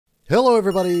Hello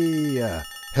everybody!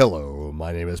 Hello,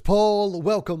 my name is Paul.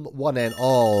 Welcome one and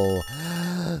all.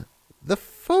 The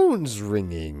phone's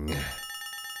ringing.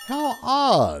 How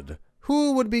odd.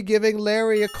 Who would be giving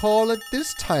Larry a call at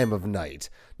this time of night?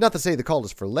 Not to say the call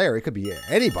is for Larry, it could be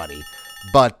anybody.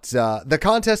 But the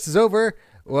contest is over.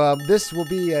 This will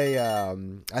be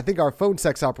I think our phone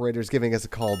sex operator is giving us a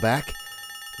call back.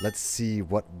 Let's see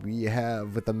what we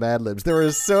have with the Mad Libs. There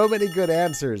are so many good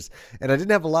answers, and I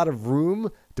didn't have a lot of room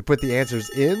to put the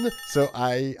answers in, so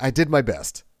I did my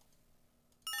best.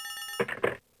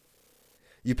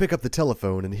 You pick up the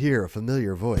telephone and hear a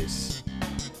familiar voice.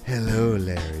 Hello,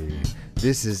 Larry.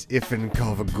 This is Iffen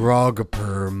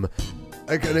Grogperm.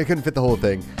 I couldn't fit the whole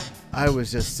thing. I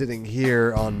was just sitting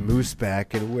here on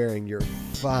Mooseback and wearing your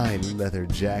fine leather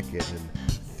jacket and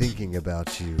thinking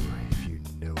about you, if you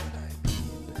know what I mean.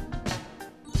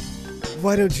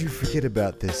 Why don't you forget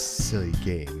about this silly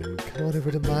game and come on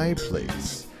over to my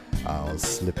place? I'll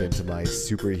slip into my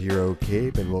superhero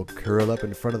cape and we'll curl up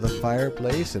in front of the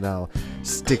fireplace and I'll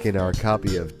stick in our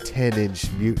copy of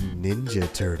 10-inch Mutant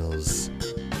Ninja Turtles.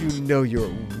 You know your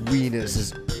weenus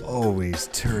has always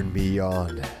turned me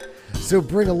on. So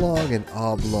bring along an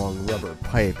oblong rubber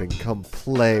pipe and come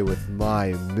play with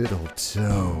my middle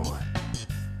toe.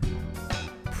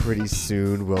 Pretty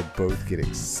soon we'll both get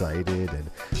excited and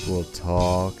we'll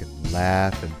talk and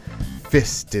laugh and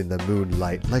fist in the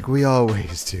moonlight like we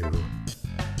always do.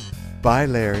 Bye,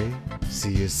 Larry.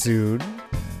 See you soon.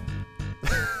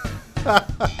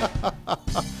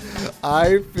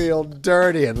 I feel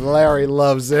dirty and Larry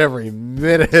loves every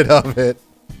minute of it.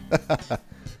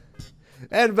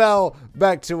 And now,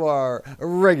 back to our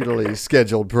regularly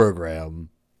scheduled program.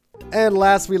 And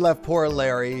last we left poor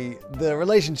Larry, the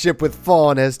relationship with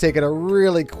Fawn has taken a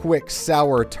really quick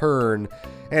sour turn,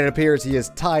 and it appears he is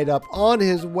tied up on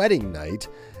his wedding night.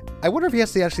 I wonder if he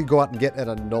has to actually go out and get an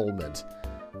annulment.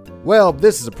 Well,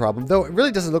 this is a problem, though it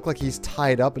really doesn't look like he's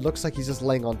tied up. It looks like he's just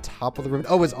laying on top of the ribbon.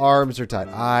 Oh, his arms are tied.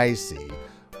 I see.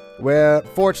 Well,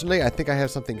 fortunately, I think I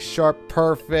have something sharp.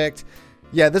 Perfect.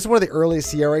 Yeah, this is one of the early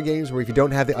Sierra games where if you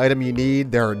don't have the item you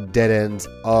need, there are dead ends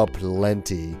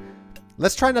aplenty.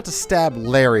 Let's try not to stab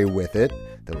Larry with it,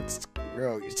 though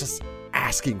he's just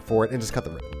asking for it, and just cut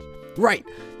the ribbon. Right!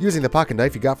 Using the pocket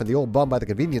knife you got from the old bum by the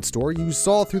convenience store, you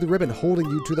saw through the ribbon holding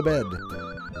you to the bed.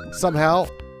 Somehow,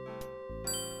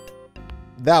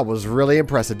 that was really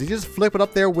impressive. Did you just flip it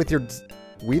up there with your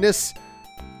weenus?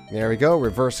 There we go,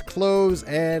 reverse close,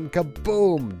 and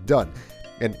kaboom! Done.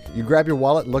 And you grab your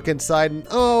wallet, look inside, and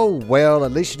oh, well,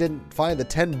 at least you didn't find the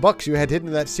 10 bucks you had hidden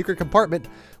in that secret compartment.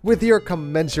 With your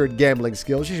commensurate gambling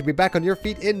skills, you should be back on your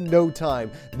feet in no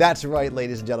time. That's right,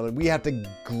 ladies and gentlemen. We have to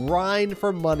grind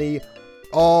for money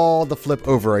all the flip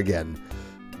over again.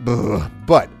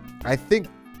 But I think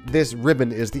this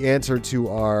ribbon is the answer to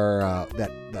our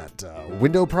that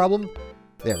window problem.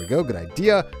 There we go. Good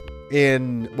idea.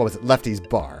 In, what was it, Lefty's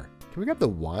Bar. Can we grab the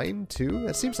wine, too?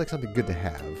 That seems like something good to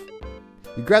have.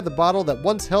 You grab the bottle that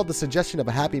once held the suggestion of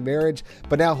a happy marriage,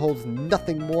 but now holds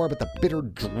nothing more but the bitter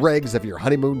dregs of your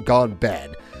honeymoon gone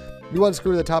bad. You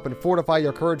unscrew the top and fortify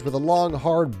your courage with a long,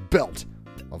 hard belt.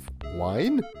 Of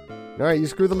wine? Alright, you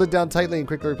screw the lid down tightly and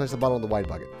quickly replace the bottle in the wine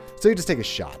bucket. So you just take a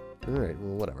shot. Alright,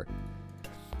 well, whatever.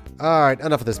 Alright,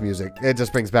 enough of this music. It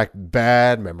just brings back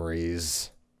bad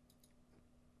memories.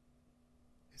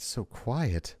 It's so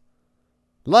quiet.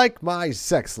 Like my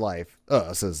sex life,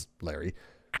 says Larry.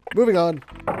 Moving on.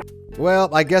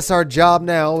 Well, I guess our job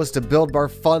now is to build our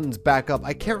funds back up.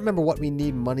 I can't remember what we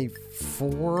need money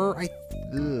for.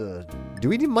 Do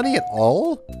we need money at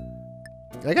all?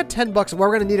 I got 10 bucks. Well,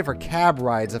 we're going to need it for cab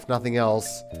rides, if nothing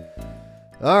else.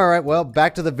 Alright, well,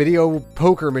 back to the video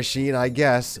poker machine, I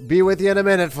guess. Be with you in a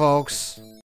minute, folks.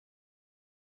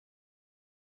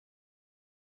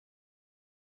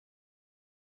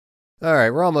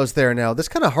 Alright, we're almost there now. This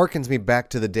kind of harkens me back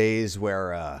to the days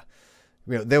where,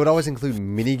 you know, they would always include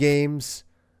mini games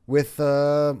with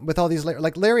all these.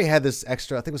 Like Larry had this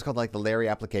extra, I think it was called like the Larry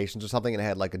applications or something, and it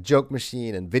had like a joke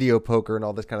machine and video poker and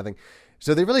all this kind of thing.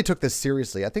 So they really took this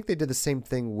seriously. I think they did the same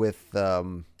thing with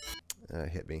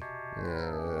hit me,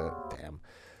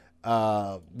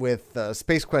 with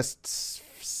Space Quest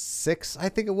 6, I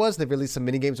think it was. They released some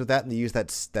mini games with that, and they used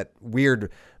that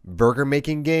weird burger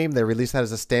making game. They released that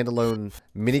as a standalone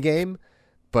mini game.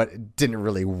 But it didn't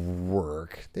really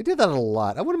work. They did that a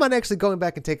lot. I wouldn't mind actually going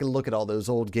back and taking a look at all those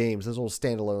old games, those old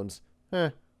standalones.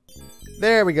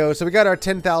 There we go. So we got our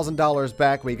 $10,000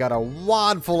 back. We got a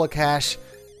wad full of cash.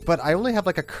 But I only have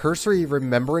like a cursory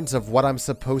remembrance of what I'm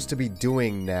supposed to be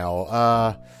doing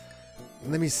now.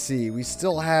 Let me see. We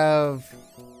still have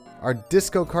Our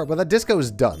disco card. Well, that disco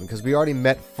is done because we already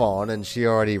met Fawn and she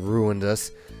already ruined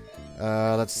us.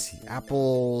 Let's see.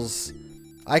 Apples.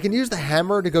 I can use the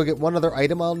hammer to go get one other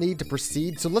item I'll need to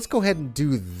proceed. So let's go ahead and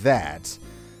do that.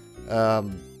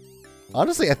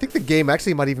 Honestly, I think the game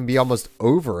actually might even be almost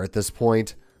over at this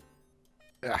point.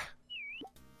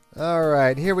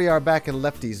 Alright, here we are back in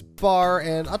Lefty's bar,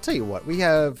 and I'll tell you what, we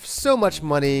have so much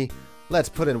money. Let's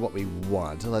put in what we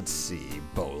want. Let's see,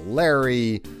 Bo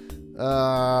Larry.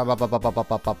 How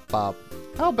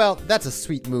about, that's a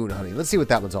sweet moon, honey. Let's see what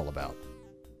that one's all about.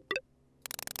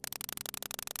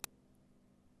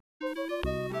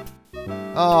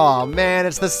 Oh man,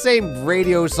 it's the same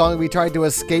radio song we tried to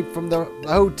escape from the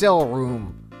hotel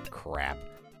room. Crap.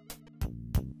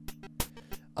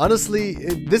 Honestly,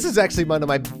 this is actually one of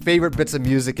my favorite bits of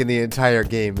music in the entire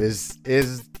game is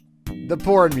the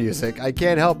porn music. I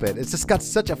can't help it. It's just got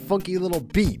such a funky little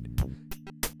beat.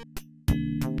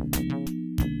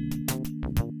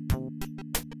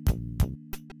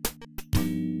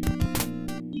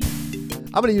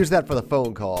 I'm gonna use that for the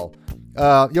phone call.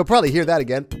 You'll probably hear that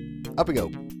again. Up we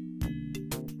go.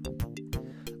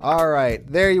 Alright,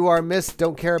 there you are, miss.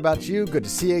 Don't care about you. Good to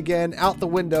see you again. Out the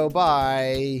window.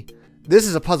 Bye. This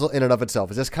is a puzzle in and of itself.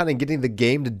 It's just kind of getting the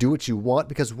game to do what you want,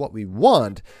 because what we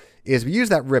want is we use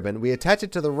that ribbon, we attach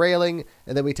it to the railing,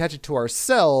 and then we attach it to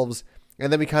ourselves,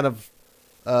 and then we kind of,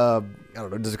 I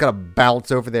don't know, just kind of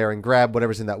bounce over there and grab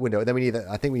whatever's in that window. And then we need,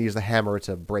 I think we use the hammer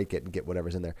to break it and get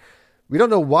whatever's in there. We don't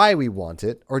know why we want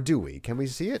it, or do we? Can we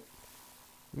see it?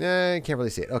 Nah, you can't really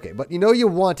see it. Okay, but you know you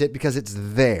want it because it's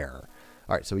there.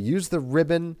 All right, so we use the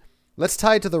ribbon. Let's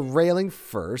tie it to the railing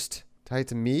first. Tie it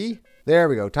to me. There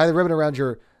we go. Tie the ribbon around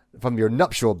from your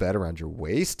nuptial bed around your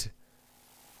waist.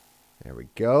 There we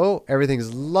go.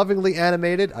 Everything's lovingly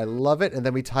animated. I love it. And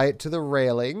then we tie it to the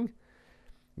railing.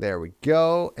 There we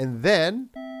go. And then,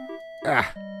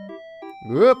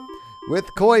 whoop. With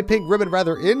coy pink ribbon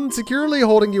rather insecurely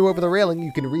holding you over the railing,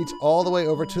 you can reach all the way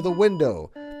over to the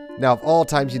window. Now, of all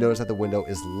times, you notice that the window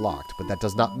is locked, but that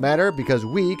does not matter because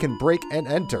we can break and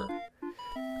enter.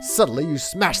 Suddenly, you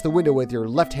smash the window with your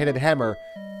left-handed hammer.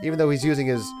 Even though he's using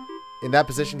his, in that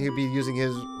position, he'd be using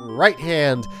his right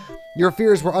hand. Your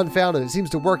fears were unfounded. It seems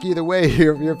to work either way.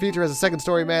 Your future as a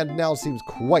second-story man now seems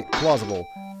quite plausible.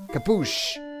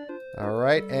 Kapoosh. All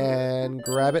right, and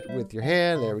grab it with your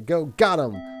hand. There we go. Got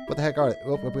him. What the heck are they?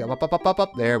 Up.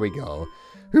 There we go.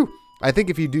 Whew. I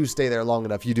think if you do stay there long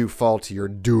enough, you do fall to your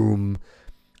doom.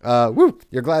 Woo!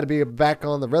 You're glad to be back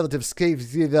on the relative scale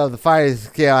of the fire.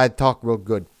 Yeah, I talk real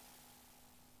good.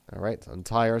 All right,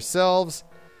 untie ourselves.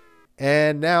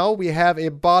 And now we have a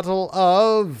bottle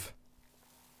of...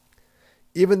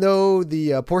 Even though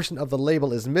the portion of the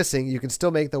label is missing, you can still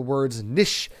make the words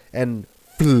niche and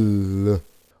fl.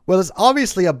 Well, it's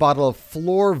obviously a bottle of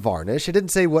floor varnish. It didn't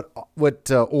say what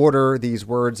order these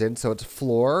words in, so it's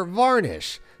floor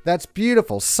varnish. That's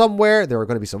beautiful. Somewhere there are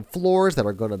going to be some floors that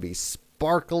are going to be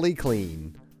sparkly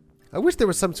clean. I wish there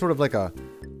was some sort of like a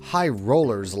high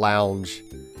rollers lounge.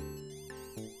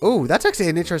 Oh, that's actually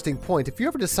an interesting point. If you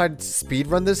ever decided to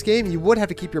speedrun this game, you would have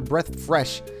to keep your breath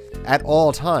fresh at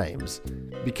all times,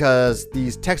 because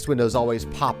these text windows always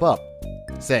pop up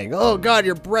saying, oh god,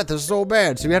 your breath is so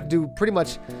bad. So you have to do pretty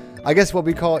much, I guess what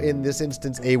we call in this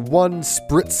instance, a one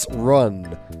spritz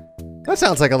run. That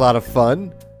sounds like a lot of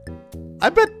fun. I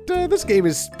bet this game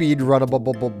is speedrunnable.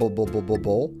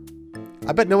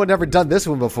 I bet no one ever done this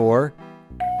one before.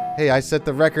 Hey, I set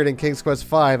the record in King's Quest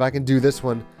V. I can do this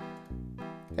one.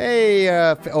 Hey,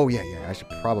 oh yeah, I should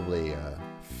probably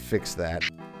fix that.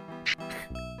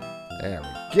 There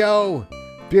we go.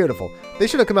 Beautiful. They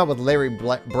should have come out with Larry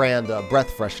brand breath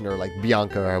freshener like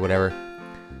Bianca or whatever.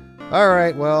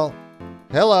 Alright, well,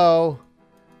 hello.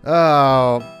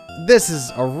 Oh, this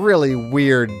is a really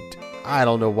weird... I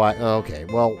don't know why. Okay,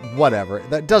 well, whatever.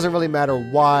 That doesn't really matter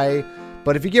why.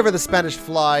 But if you give her the Spanish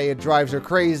fly, it drives her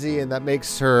crazy, and that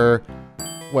makes her,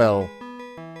 well...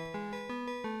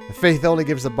 Faith only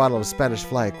gives the bottle of Spanish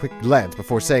fly a quick glance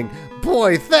before saying,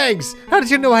 boy, thanks! How did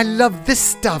you know I love this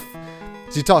stuff?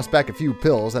 She tossed back a few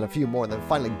pills and a few more, and then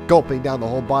finally gulping down the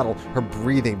whole bottle, her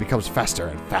breathing becomes faster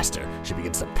and faster. She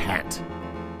begins to pant.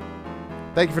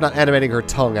 Thank you for not animating her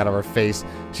tongue out of her face.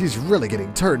 She's really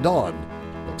getting turned on.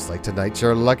 Looks like tonight's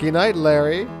your lucky night,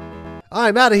 Larry.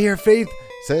 I'm out of here, Faith.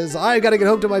 Says, I gotta get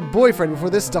home to my boyfriend before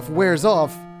this stuff wears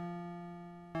off.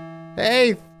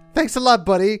 Hey, thanks a lot,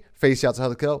 buddy. Faith shouts out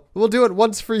the kill. We'll do it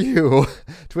once for you.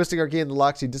 Twisting her key in the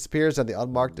lock, she disappears down the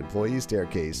unmarked employee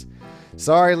staircase.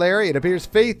 Sorry, Larry. It appears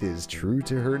Faith is true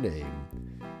to her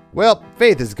name. Well,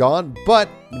 Faith is gone, but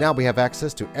now we have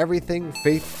access to everything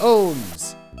Faith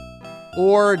owns.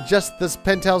 or just this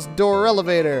penthouse door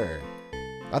elevator.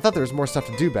 I thought there was more stuff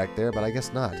to do back there, but I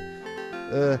guess not.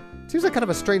 Seems like kind of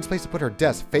a strange place to put her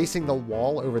desk, facing the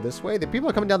wall over this way. The people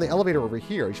are coming down the elevator over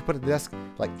here. You should put a desk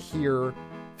like here,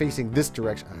 facing this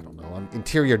direction. I don't know. I'm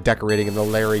interior decorating in the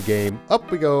Larry game. Up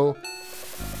we go.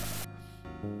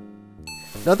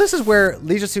 Now this is where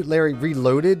Leisure Suit Larry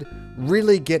Reloaded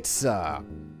really gets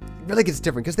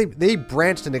different, because they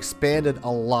branched and expanded a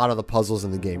lot of the puzzles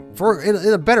in the game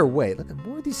in a better way. Look at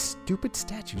more of these stupid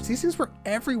statues. These things were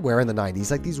everywhere in the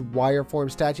 90s, like these wire form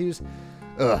statues.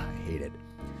 Ugh, I hate it.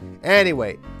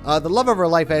 Anyway, the love of our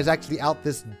life is actually out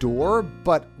this door,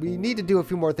 but we need to do a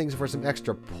few more things for some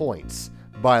extra points,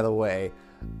 by the way.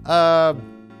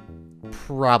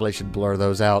 Probably should blur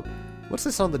those out. What's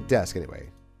this on the desk anyway?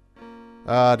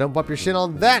 Don't bump your shin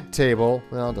on that table.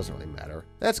 Well, it doesn't really matter.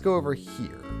 Let's go over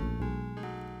here.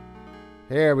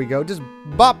 There we go. Just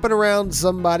bopping around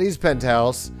somebody's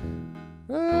penthouse.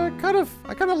 I kind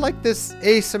of like this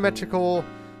asymmetrical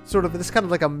sort of, this kind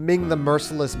of like a Ming the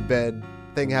Merciless bed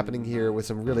thing happening here with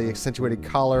some really accentuated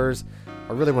collars.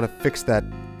 I really want to fix that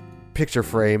picture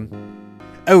frame.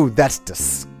 Oh, that's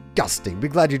disgusting. Be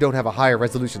glad you don't have a higher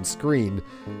resolution screen.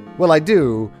 Well, I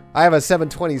do. I have a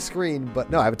 720 screen, but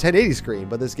no, I have a 1080 screen,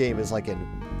 but this game is like in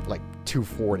like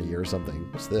 240 or something.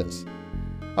 What's this?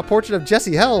 A portrait of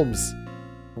Jesse Helms.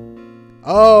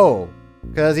 Oh,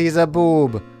 because he's a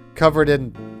boob covered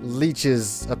in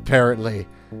leeches, apparently.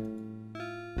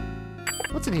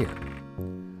 What's in here?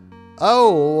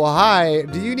 Oh, hi.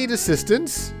 Do you need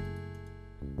assistance?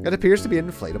 It appears to be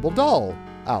an inflatable doll.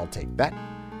 I'll take that.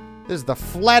 This is the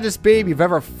flattest babe you've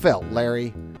ever felt,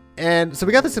 Larry. And so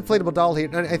we got this inflatable doll here.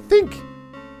 And I think,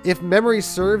 if memory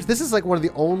serves, this is like one of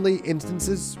the only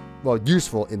instances, well,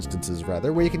 useful instances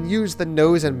rather, where you can use the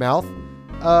nose and mouth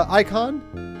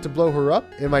icon to blow her up.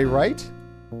 Am I right?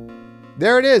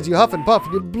 There it is. You huff and puff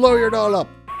and you blow your doll up.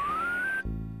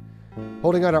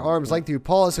 Holding out her arm's length, you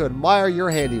pause to admire your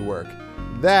handiwork.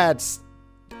 That's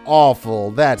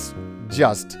awful. That's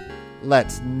just...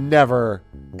 Let's never,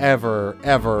 ever,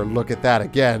 ever look at that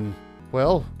again.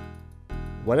 Well,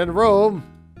 when in Rome.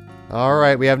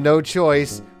 Alright, we have no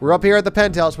choice. We're up here at the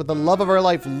penthouse with the love of our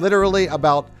life literally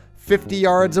about 50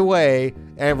 yards away,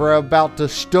 and we're about to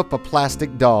shtup a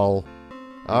plastic doll.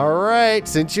 Alright,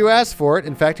 since you asked for it,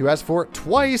 in fact, you asked for it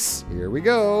twice, here we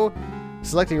go.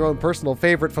 Selecting your own personal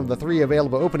favorite from the 3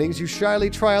 available openings, you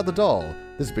shyly try out the doll.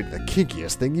 This would be the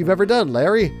kinkiest thing you've ever done,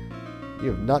 Larry. You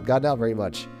have not gotten out very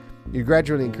much. You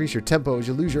gradually increase your tempo as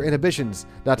you lose your inhibitions,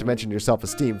 not to mention your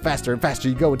self-esteem. Faster and faster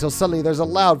you go until suddenly there's a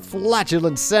loud,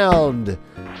 flatulent sound.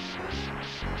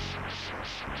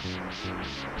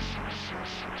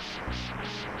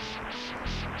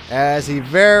 As he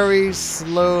very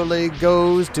slowly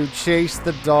goes to chase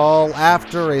the doll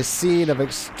after a scene of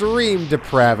extreme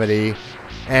depravity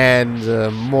and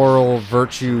moral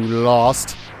virtue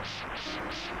lost.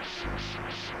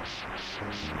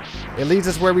 It leads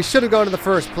us where we should have gone in the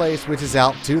first place, which is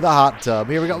out to the hot tub.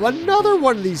 Here we go. Another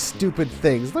one of these stupid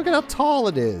things. Look at how tall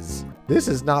it is. This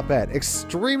is not bad.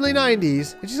 Extremely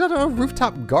 90s. And she's on a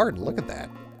rooftop garden. Look at that.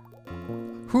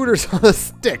 Hooters on a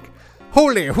stick.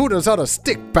 Holy Hooters on a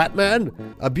stick,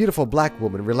 Batman! A beautiful black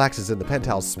woman relaxes in the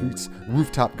penthouse suite's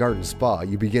rooftop garden spa.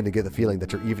 You begin to get the feeling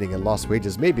that your evening and lost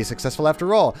wages may be successful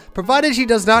after all, provided she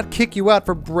does not kick you out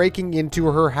for breaking into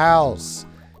her house.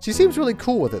 She seems really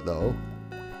cool with it, though.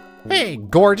 Hey,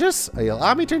 gorgeous!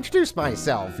 Allow me to introduce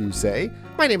myself, you say.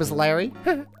 My name is Larry.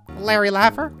 Larry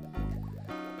Laffer.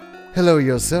 Hello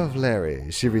yourself, Larry,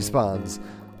 she responds.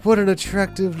 What an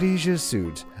attractive leisure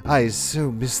suit. I so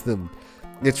miss them.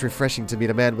 It's refreshing to meet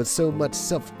a man with so much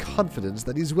self-confidence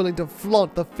that he's willing to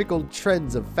flaunt the fickle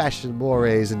trends of fashion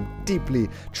mores and deeply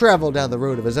travel down the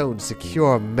road of his own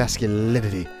secure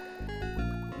masculinity.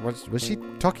 Was she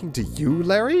talking to you,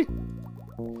 Larry?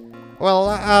 Well,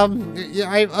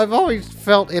 I've always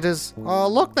felt it is,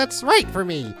 look, that's right for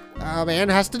me. A man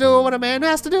has to do what a man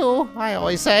has to do, I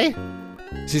always say.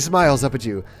 She smiles up at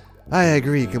you. I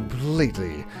agree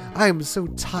completely. I am so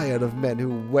tired of men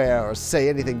who wear or say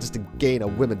anything just to gain a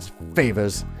woman's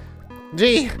favors.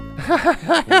 Gee,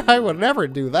 I would never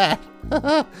do that.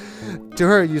 To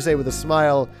her, you say with a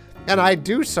smile, and I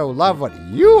do so love what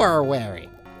you are wearing.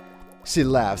 She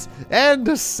laughs, and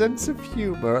a sense of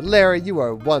humor. Larry, you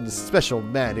are one special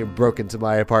man who broke into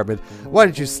my apartment. Why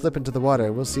don't you slip into the water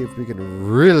and we'll see if we can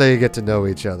really get to know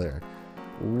each other.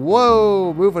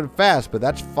 Whoa, moving fast, but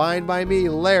that's fine by me.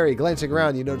 Larry, glancing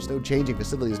around, you notice no changing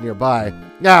facilities nearby.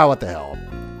 Ah, what the hell.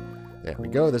 There we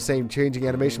go, the same changing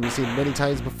animation we've seen many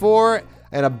times before,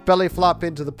 and a belly flop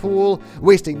into the pool.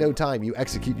 Wasting no time, you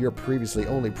execute your previously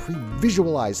only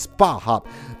pre-visualized spa hop.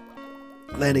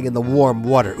 Landing in the warm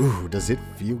water. Ooh, does it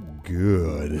feel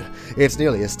good. It's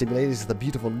nearly as stimulating as the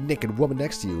beautiful naked woman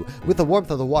next to you. With the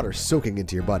warmth of the water soaking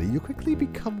into your body, you quickly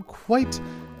become quite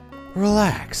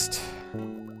relaxed.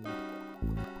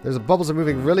 There's bubbles are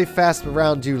moving really fast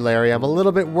around you, Larry. I'm a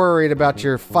little bit worried about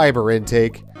your fiber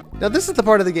intake. Now, this is the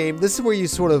part of the game. This is where you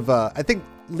sort of, I think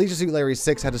Leisure Suit Larry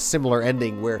 6 had a similar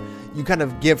ending where you kind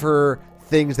of give her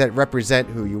things that represent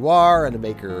who you are and to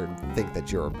make her think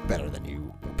that you're better than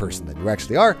you, a person than you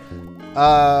actually are.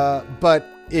 But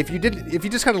if you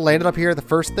just kind of landed up here, the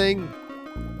first thing,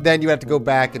 then you have to go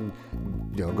back and,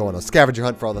 you know, go on a scavenger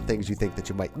hunt for all the things you think that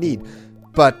you might need.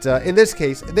 But in this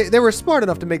case, they were smart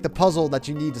enough to make the puzzle that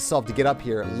you need to solve to get up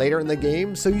here later in the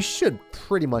game, so you should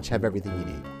pretty much have everything you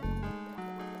need.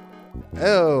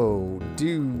 Oh,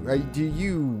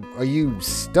 are you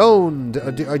stoned?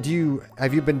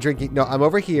 Have you been drinking? No, I'm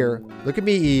over here. Look at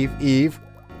me, Eve. Eve,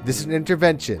 this is an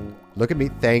intervention. Look at me.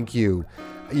 Thank you.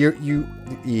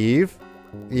 Eve,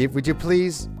 would you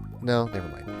please? No, never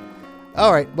mind.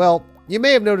 All right. Well, you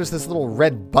may have noticed this little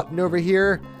red button over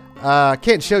here.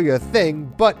 Can't show you a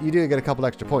thing, but you do get a couple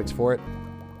extra points for it.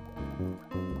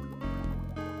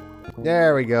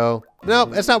 There we go.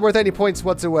 Nope, it's not worth any points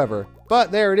whatsoever.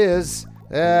 But there it is.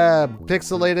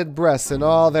 Pixelated breasts and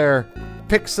all their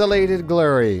pixelated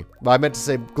glory. Well, I meant to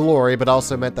say glory, but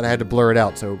also meant that I had to blur it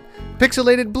out. So,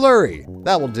 pixelated blurry.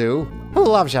 That will do. Who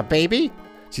loves ya, baby?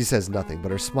 She says nothing,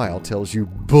 but her smile tells you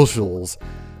bushels.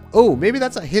 Oh, maybe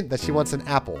that's a hint that she wants an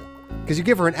apple. Because you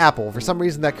give her an apple. For some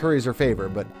reason, that curries her favor,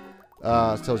 but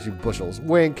it tells you bushels.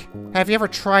 Wink. Have you ever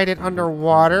tried it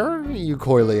underwater? You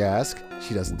coyly ask.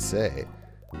 She doesn't say.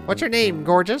 What's your name,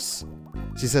 gorgeous?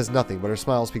 She says nothing, but her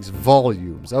smile speaks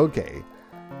volumes. Okay.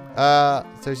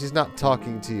 So she's not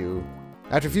talking to you.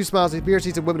 After a few smiles, it appears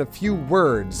she's a woman of few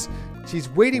words. She's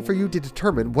waiting for you to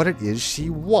determine what it is she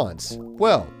wants.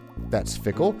 Well, that's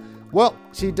fickle. Well,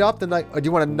 she dropped the knife. Oh, do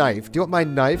you want a knife? Do you want my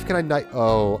knife? Can I knife?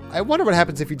 Oh, I wonder what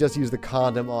happens if you just use the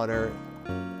condom on her.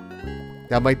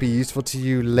 That might be useful to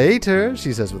you later,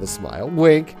 she says with a smile.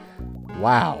 Wink.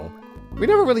 Wow. We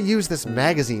never really used this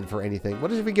magazine for anything.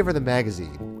 What if we give her the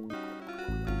magazine?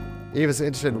 Eva's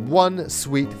interested in one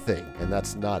sweet thing, and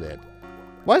that's not it.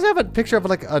 Why does it have a picture of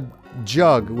like a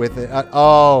jug with it?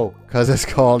 Oh, because it's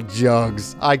called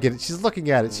jugs. I get it. She's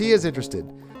looking at it. She is interested.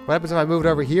 What happens if I move it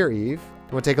over here, Eve?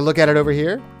 You want to take a look at it over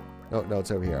here? Oh, no,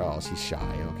 it's over here. Oh, she's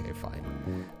shy. Okay, fine.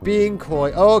 Being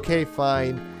coy. Okay,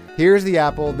 fine. Here's the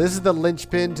apple. This is the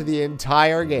linchpin to the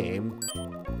entire game.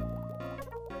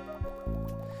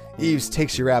 Eve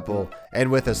takes your apple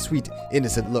and with a sweet,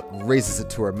 innocent look raises it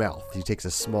to her mouth. She takes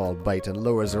a small bite and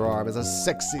lowers her arm as a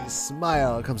sexy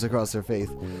smile comes across her face.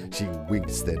 She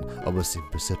winks then, almost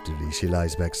imperceptibly, she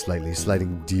lies back slightly,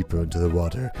 sliding deeper into the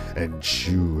water and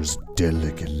chews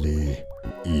delicately.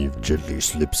 Eve gently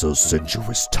slips her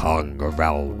sensuous tongue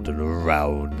around and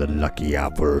around the lucky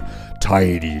apple.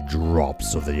 Tiny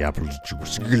drops of the apple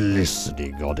juice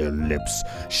glistening on her lips.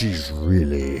 She's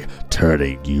really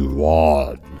turning you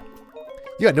on.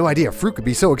 You had no idea fruit could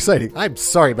be so exciting. I'm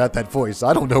sorry about that voice.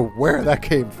 I don't know where that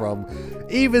came from.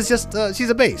 Eve is just,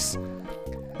 she's a base.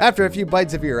 After a few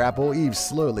bites of your apple, Eve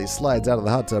slowly slides out of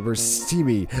the hot tub, her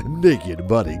steamy, naked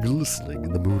body glistening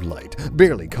in the moonlight,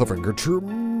 barely covering her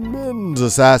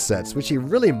tremendous assets, which she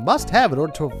really must have in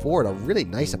order to afford a really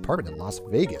nice apartment in Las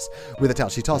Vegas. With a towel,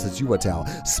 she tosses you a towel,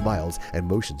 smiles, and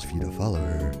motions for you to follow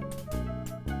her.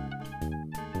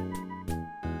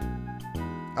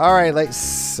 All right, let's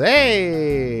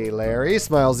say, Larry,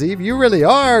 smiles Eve, you really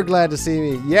are glad to see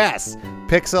me. Yes,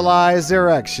 pixelized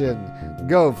erection.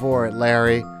 Go for it,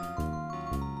 Larry.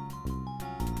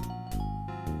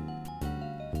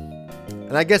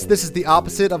 And I guess this is the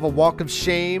opposite of a walk of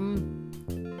shame.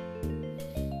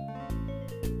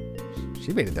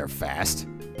 She made it there fast.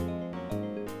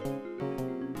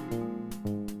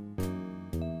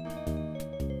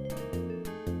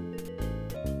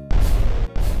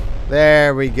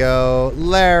 There we go.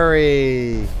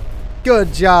 Larry.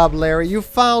 Good job, Larry. You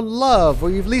found love.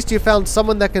 Well, at least you found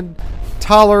someone that can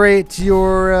tolerate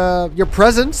your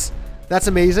presence. That's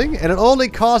amazing. And it only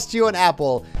cost you an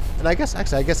apple. And I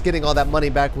guess getting all that money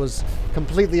back was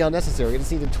completely unnecessary. I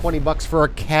just needed 20 bucks for a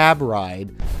cab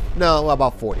ride. No, well,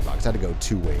 about 40 bucks. I had to go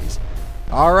two ways.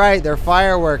 All right, they're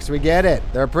fireworks. We get it.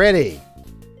 They're pretty.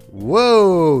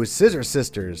 Whoa, Scissor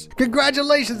Sisters.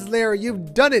 Congratulations, Larry.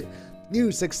 You've done it.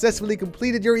 You successfully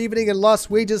completed your evening and lost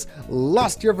wages,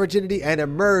 lost your virginity, and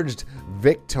emerged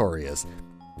victorious.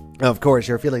 Of course,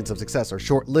 your feelings of success are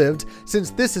short-lived, since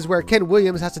this is where Ken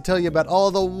Williams has to tell you about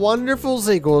all the wonderful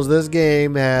sequels this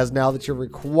game has now that you're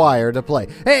required to play.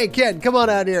 Hey, Ken, come on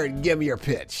out here and give me your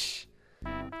pitch.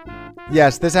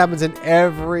 Yes, this happens in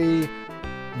every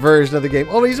version of the game.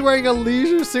 Oh, he's wearing a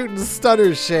leisure suit and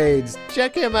stunner shades.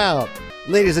 Check him out.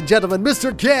 Ladies and gentlemen,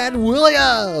 Mr. Ken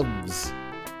Williams.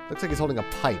 Looks like he's holding a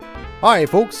pipe. Hi,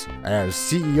 folks. As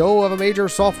CEO of a major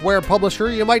software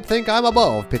publisher, you might think I'm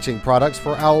above pitching products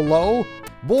for how low.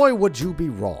 Boy, would you be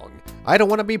wrong. I don't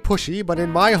want to be pushy, but in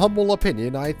my humble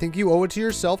opinion, I think you owe it to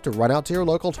yourself to run out to your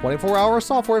local 24-hour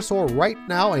software store right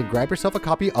now and grab yourself a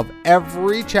copy of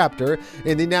every chapter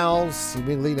in the now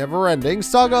seemingly never-ending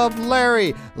saga of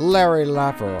Larry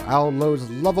Laffer, Owlow's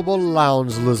lovable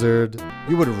lounge lizard.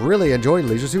 You would really enjoy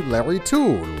Leisure Suit Larry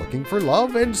 2, Looking for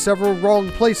Love in Several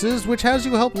Wrong Places, which has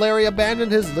you help Larry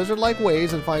abandon his lizard-like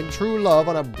ways and find true love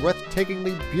on a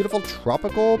breathtakingly beautiful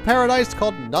tropical paradise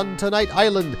called None Tonight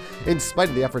Island, in spite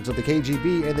of the efforts of the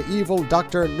KGB and the evil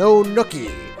Dr. No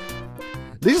Nookie.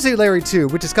 Leisure Suit Larry 2,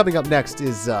 which is coming up next,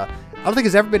 is, I don't think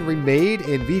it's ever been remade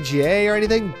in VGA or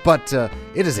anything, but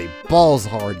it is a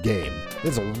balls-hard game.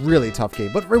 It's a really tough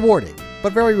game, but rewarding,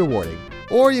 but very rewarding.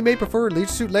 Or you may prefer Leisure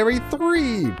Suit Larry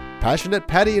 3, Passionate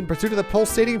Patty in Pursuit of the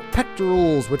Pulsating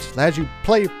Pectorals, which has you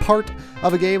play part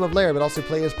of a game of Larry, but also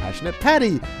play as Passionate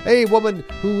Patty, a woman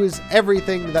who is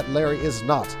everything that Larry is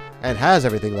not, and has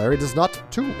everything Larry does not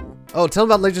too. Oh, tell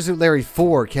them about Leisure Suit Larry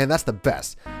 4, Ken, that's the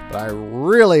best. But I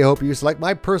really hope you select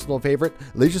my personal favorite,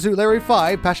 Leisure Suit Larry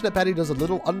 5. Passionate Patty does a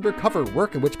little undercover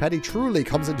work in which Patty truly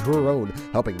comes into her own,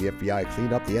 helping the FBI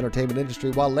clean up the entertainment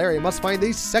industry while Larry must find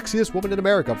the sexiest woman in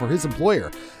America for his employer.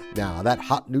 Now, that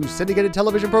hot new syndicated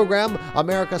television program,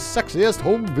 America's Sexiest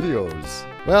Home Videos.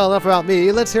 Well, enough about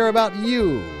me, let's hear about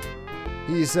you,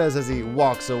 he says as he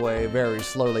walks away very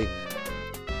slowly.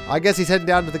 I guess he's heading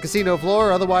down to the casino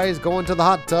floor, otherwise going to the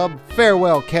hot tub.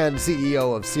 Farewell, Ken,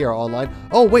 CEO of Sierra Online.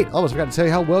 Oh, wait, almost forgot to tell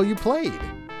you how well you played.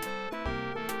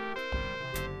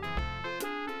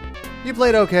 You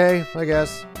played okay, I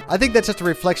guess. I think that's just a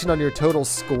reflection on your total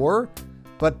score,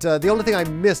 but the only thing I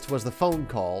missed was the phone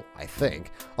call, I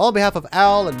think. On behalf of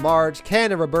Al and Marge,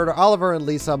 Ken and Roberta, Oliver and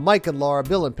Lisa, Mike and Laura,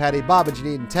 Bill and Patty, Bob and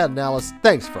Janine, and Ted and Alice,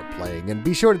 thanks for playing, and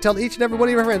be sure to tell each and every one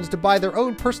of your friends to buy their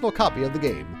own personal copy of the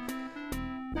game.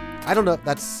 I don't know,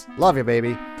 that's, love you,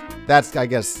 baby. That's, I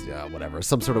guess, whatever,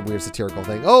 some sort of weird satirical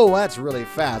thing. Oh, that's really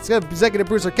fast. Executive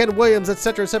producer Ken Williams,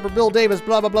 etc., Bill Davis,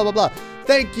 blah, blah, blah, blah, blah.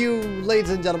 Thank you, ladies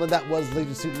and gentlemen. That was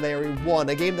Leisure Suit Larry 1,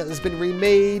 a game that has been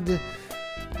remade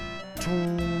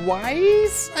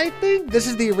twice, I think. This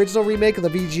is the original remake of the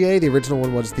VGA. The original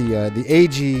one was the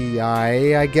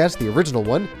AGI, I guess, the original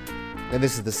one. And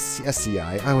this is the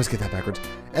SCI. I always get that backwards.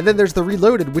 And then there's the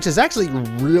Reloaded, which is actually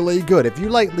really good. If you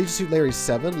like Leisure Suit Larry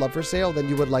 7, Love for Sale, then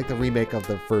you would like the remake of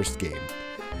the first game.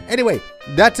 Anyway,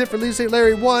 that's it for Leisure Suit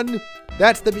Larry 1.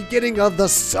 That's the beginning of the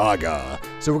saga.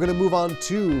 So we're going to move on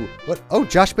to what? Oh,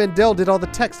 Josh Mandel did all the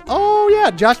text. Oh,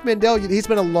 yeah, Josh Mandel. He's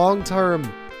been a long-term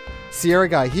Sierra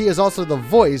guy. He is also the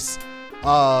voice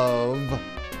of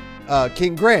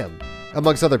King Graham,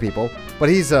 amongst other people. But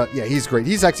he's, yeah, he's great.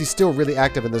 He's actually still really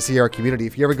active in the Sierra community.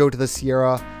 If you ever go to the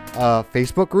Sierra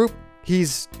Facebook group,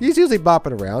 he's usually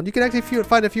bopping around. You can actually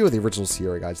find a few of the original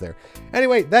Sierra guys there.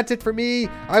 Anyway, that's it for me.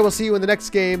 I will see you in the next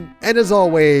game. And as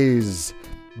always,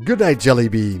 good night, jelly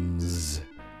beans.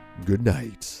 Good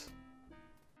night.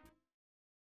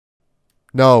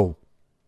 No.